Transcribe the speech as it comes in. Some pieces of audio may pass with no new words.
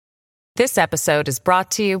This episode is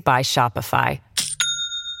brought to you by Shopify.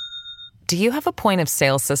 Do you have a point of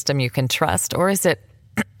sale system you can trust, or is it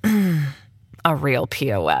a real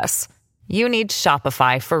POS? You need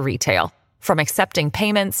Shopify for retail. From accepting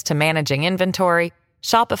payments to managing inventory,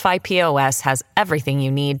 Shopify POS has everything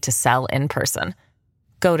you need to sell in person.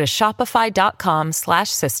 Go to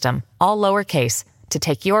shopify.com/system, all lowercase, to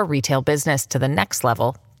take your retail business to the next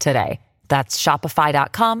level today. That's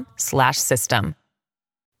shopify.com/system.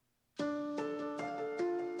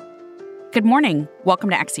 Good morning. Welcome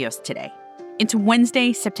to Axios Today. It's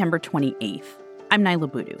Wednesday, September 28th. I'm Nyla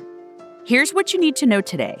Boodoo. Here's what you need to know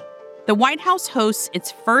today. The White House hosts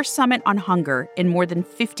its first summit on hunger in more than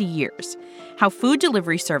 50 years, how food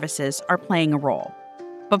delivery services are playing a role.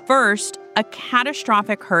 But first, a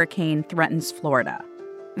catastrophic hurricane threatens Florida.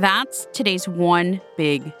 That's today's one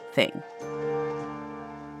big thing.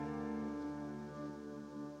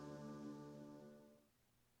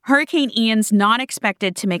 Hurricane Ian's not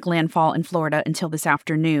expected to make landfall in Florida until this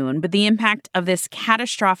afternoon, but the impact of this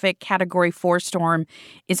catastrophic Category 4 storm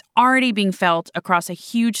is already being felt across a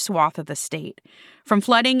huge swath of the state. From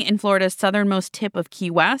flooding in Florida's southernmost tip of Key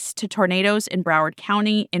West to tornadoes in Broward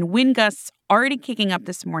County and wind gusts already kicking up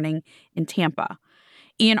this morning in Tampa.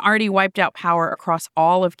 Ian already wiped out power across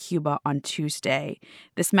all of Cuba on Tuesday.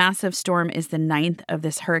 This massive storm is the 9th of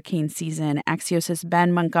this hurricane season. Axios'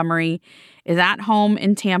 Ben Montgomery is at home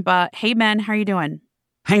in Tampa. Hey, Ben, how are you doing?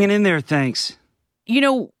 Hanging in there, thanks. You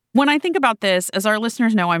know, when I think about this, as our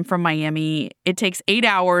listeners know, I'm from Miami. It takes 8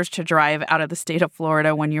 hours to drive out of the state of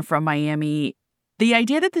Florida when you're from Miami. The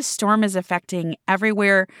idea that this storm is affecting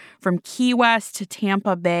everywhere from Key West to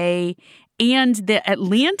Tampa Bay and the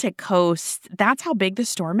Atlantic coast, that's how big the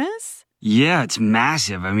storm is? Yeah, it's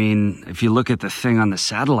massive. I mean, if you look at the thing on the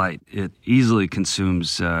satellite, it easily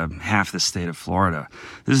consumes half the state of Florida.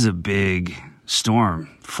 This is a big storm,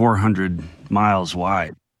 400 miles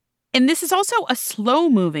wide. And this is also a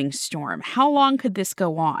slow-moving storm. How long could this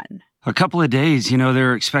go on? A couple of days. You know,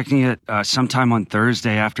 they're expecting it sometime on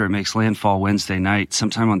Thursday after it makes landfall Wednesday night,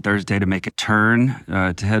 sometime on Thursday to make a turn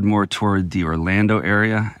to head more toward the Orlando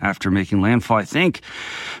area after making landfall, I think,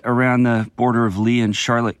 around the border of Lee and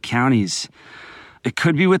Charlotte counties. It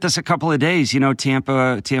could be with us a couple of days. You know,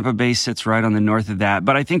 Tampa Bay sits right on the north of that.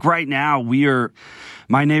 But I think right now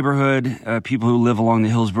my neighborhood, people who live along the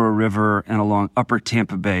Hillsborough River and along upper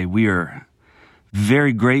Tampa Bay, we are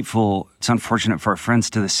very grateful. It's unfortunate for our friends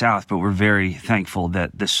to the south, but we're very thankful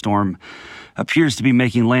that this storm appears to be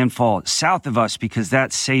making landfall south of us because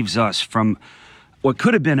that saves us from what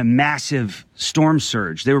could have been a massive storm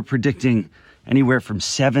surge. They were predicting anywhere from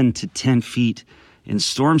 7 to 10 feet in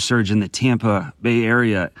storm surge in the Tampa Bay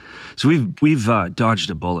area. So we've dodged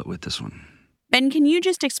a bullet with this one. Ben, can you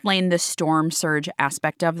just explain the storm surge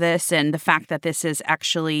aspect of this and the fact that this is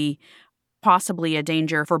actually possibly a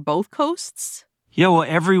danger for both coasts? Yeah, well,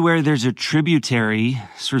 everywhere there's a tributary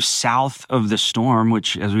sort of south of the storm,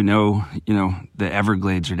 which, as we know, the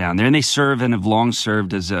Everglades are down there. And they serve and have long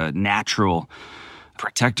served as a natural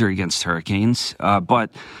protector against hurricanes.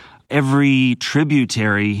 But every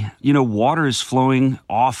tributary, water is flowing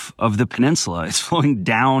off of the peninsula. It's flowing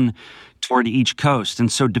down toward each coast.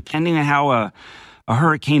 And so depending on how a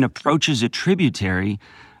hurricane approaches a tributary,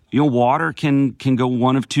 water can go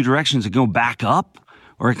one of two directions. It can go back up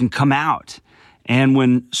or it can come out. And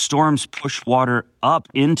when storms push water up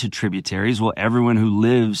into tributaries, well, everyone who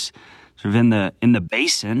lives sort of in the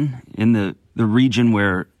basin, in the region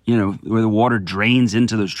where the water drains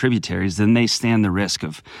into those tributaries, then they stand the risk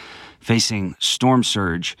of facing storm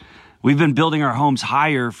surge. We've been building our homes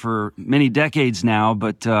higher for many decades now,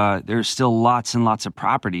 but there's still lots and lots of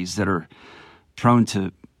properties that are prone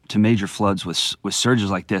to major floods with surges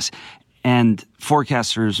like this. And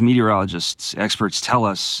forecasters, meteorologists, experts tell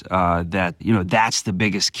us that, that's the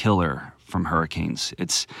biggest killer from hurricanes.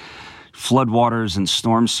 It's floodwaters and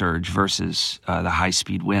storm surge versus the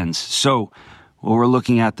high-speed winds. So what we're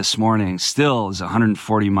looking at this morning still is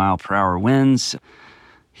 140 mile per hour winds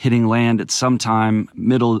hitting land at some time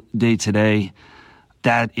middle day today.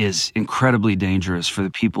 That is incredibly dangerous for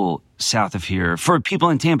the people south of here. For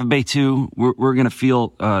people in Tampa Bay, too, we're going to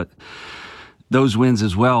feel those winds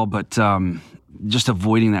as well, but just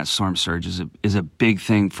avoiding that storm surge is a big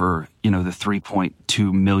thing for, the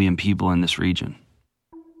 3.2 million people in this region.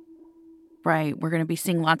 Right. We're going to be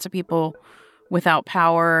seeing lots of people without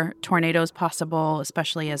power, tornadoes possible,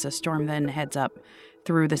 especially as a storm then heads up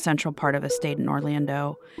through the central part of the state in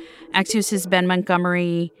Orlando. Axios' Ben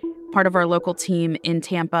Montgomery, part of our local team in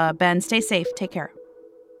Tampa. Ben, stay safe. Take care.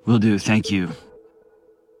 Will do. Thank you.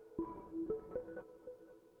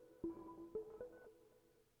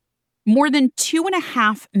 More than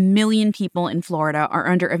 2.5 million people in Florida are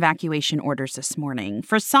under evacuation orders this morning.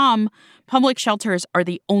 For some, public shelters are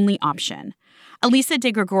the only option. Elisa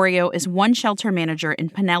DeGregorio is one shelter manager in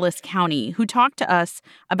Pinellas County who talked to us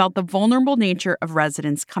about the vulnerable nature of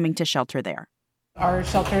residents coming to shelter there. Our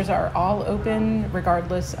shelters are all open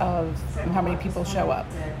regardless of how many people show up.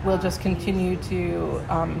 We'll just continue to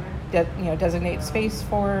designate space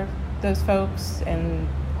for those folks, and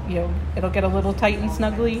it'll get a little tight and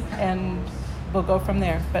snuggly, and we'll go from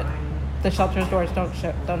there. But the shelter's doors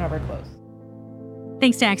don't ever close.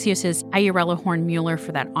 Thanks to Axios' Ayarella Horn-Mueller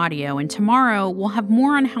for that audio. And tomorrow, we'll have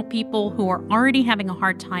more on how people who are already having a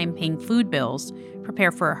hard time paying food bills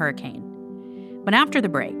prepare for a hurricane. But after the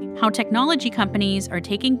break, how technology companies are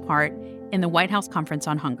taking part in the White House Conference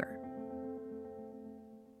on Hunger.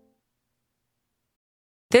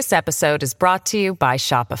 This episode is brought to you by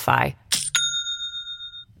Shopify.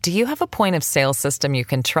 Do you have a point of sale system you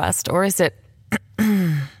can trust, or is it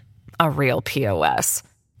a real POS?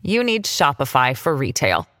 You need Shopify for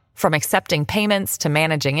retail. From accepting payments to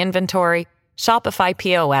managing inventory, Shopify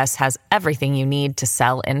POS has everything you need to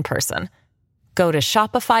sell in person. Go to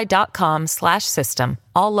shopify.com/system,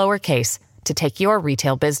 all lowercase, to take your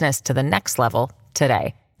retail business to the next level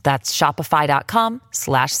today. That's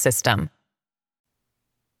shopify.com/system.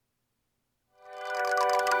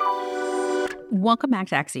 Welcome back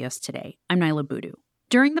to Axios Today. I'm Nyla Boodoo.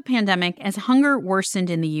 During the pandemic, as hunger worsened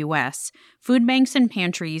in the U.S., food banks and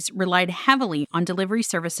pantries relied heavily on delivery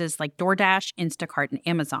services like DoorDash, Instacart, and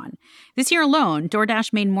Amazon. This year alone,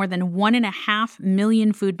 DoorDash made more than 1.5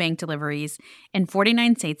 million food bank deliveries in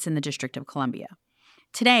 49 states in the District of Columbia.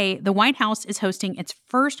 Today, the White House is hosting its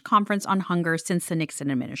first conference on hunger since the Nixon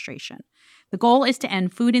administration. The goal is to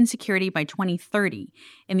end food insecurity by 2030,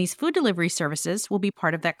 and these food delivery services will be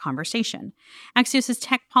part of that conversation. Axios'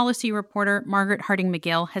 tech policy reporter, Margaret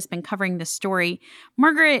Harding-McGill, has been covering this story.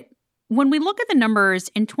 Margaret, when we look at the numbers,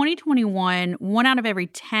 in 2021, 1 out of every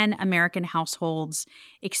 10 American households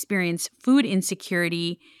experienced food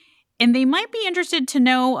insecurity, and they might be interested to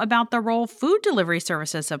know about the role food delivery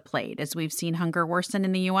services have played as we've seen hunger worsen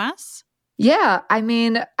in the U.S. Yeah, I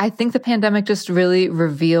think the pandemic just really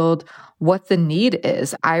revealed what the need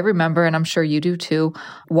is. I remember, and I'm sure you do too,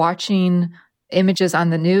 watching images on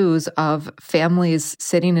the news of families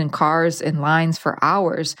sitting in cars in lines for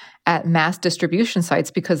hours at mass distribution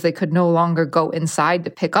sites because they could no longer go inside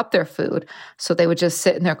to pick up their food. So they would just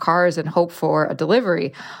sit in their cars and hope for a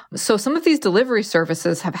delivery. So some of these delivery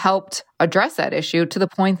services have helped address that issue to the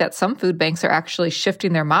point that some food banks are actually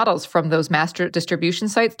shifting their models from those mass distribution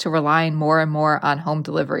sites to relying more and more on home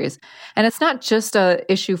deliveries. And it's not just an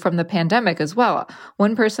issue from the pandemic as well.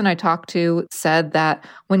 One person I talked to said that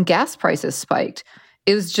when gas prices spiked,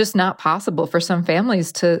 it was just not possible for some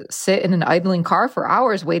families to sit in an idling car for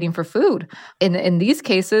hours waiting for food. In these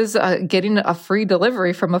cases, getting a free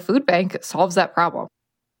delivery from a food bank solves that problem.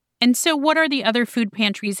 And so what are the other food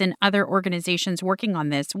pantries and other organizations working on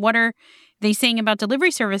this? What are they saying about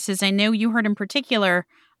delivery services? I know you heard in particular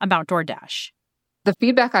about DoorDash. The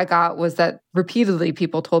feedback I got was that repeatedly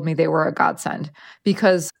people told me they were a godsend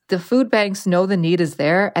because the food banks know the need is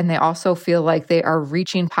there, and they also feel like they are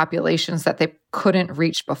reaching populations that they couldn't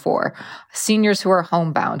reach before. Seniors who are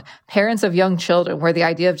homebound, parents of young children, where the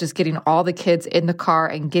idea of just getting all the kids in the car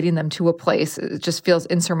and getting them to a place, it just feels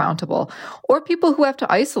insurmountable. Or people who have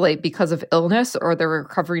to isolate because of illness or they're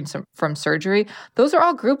recovering from surgery. Those are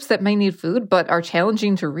all groups that may need food but are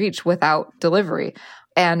challenging to reach without delivery.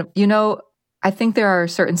 And, I think there are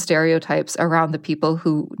certain stereotypes around the people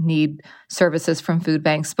who need services from food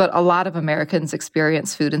banks, but a lot of Americans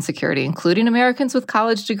experience food insecurity, including Americans with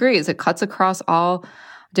college degrees. It cuts across all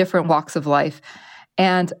different walks of life.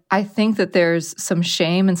 And I think that there's some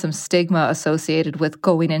shame and some stigma associated with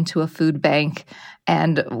going into a food bank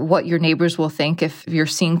and what your neighbors will think if you're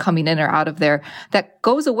seen coming in or out of there. That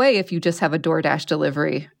goes away if you just have a DoorDash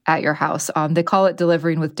delivery at your house. They call it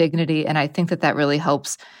delivering with dignity, and I think that really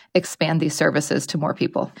helps expand these services to more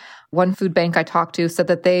people. One food bank I talked to said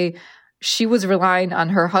that she was relying on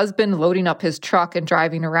her husband loading up his truck and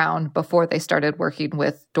driving around before they started working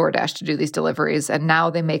with DoorDash to do these deliveries. And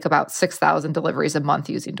now they make about 6,000 deliveries a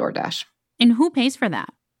month using DoorDash. And who pays for that?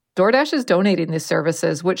 DoorDash is donating these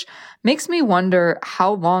services, which makes me wonder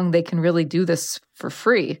how long they can really do this for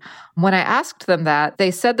free. When I asked them that,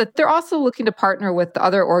 they said that they're also looking to partner with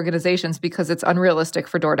other organizations because it's unrealistic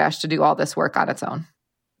for DoorDash to do all this work on its own.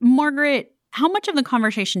 Margaret, how much of the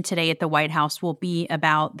conversation today at the White House will be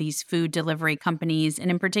about these food delivery companies,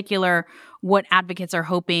 and in particular, what advocates are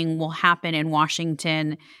hoping will happen in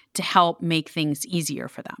Washington to help make things easier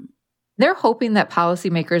for them? They're hoping that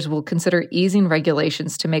policymakers will consider easing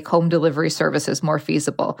regulations to make home delivery services more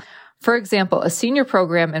feasible. For example, a senior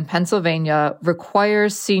program in Pennsylvania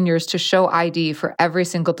requires seniors to show ID for every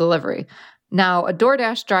single delivery. Now, a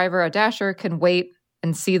DoorDash driver, a Dasher, can wait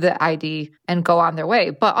and see the ID and go on their way.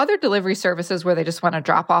 But other delivery services where they just want to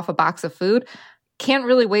drop off a box of food can't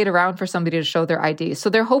really wait around for somebody to show their ID. So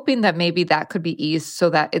they're hoping that maybe that could be eased so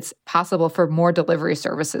that it's possible for more delivery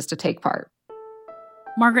services to take part.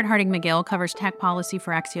 Margaret Harding McGill covers tech policy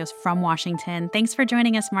for Axios from Washington. Thanks for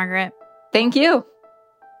joining us, Margaret. Thank you.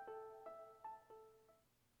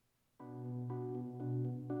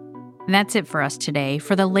 That's it for us today.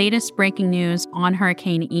 For the latest breaking news on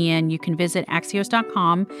Hurricane Ian, you can visit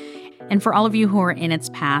Axios.com. And for all of you who are in its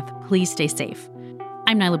path, please stay safe.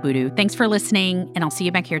 I'm Nyla Boodoo. Thanks for listening, and I'll see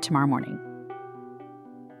you back here tomorrow morning.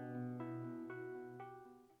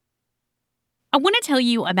 I want to tell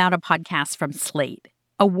you about a podcast from Slate,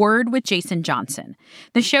 A Word with Jason Johnson.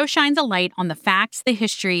 The show shines a light on the facts, the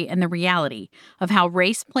history, and the reality of how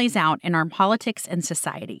race plays out in our politics and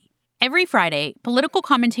society. Every Friday, political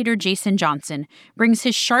commentator Jason Johnson brings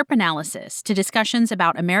his sharp analysis to discussions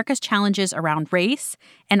about America's challenges around race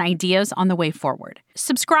and ideas on the way forward.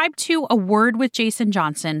 Subscribe to A Word with Jason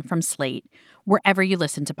Johnson from Slate, wherever you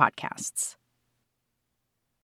listen to podcasts.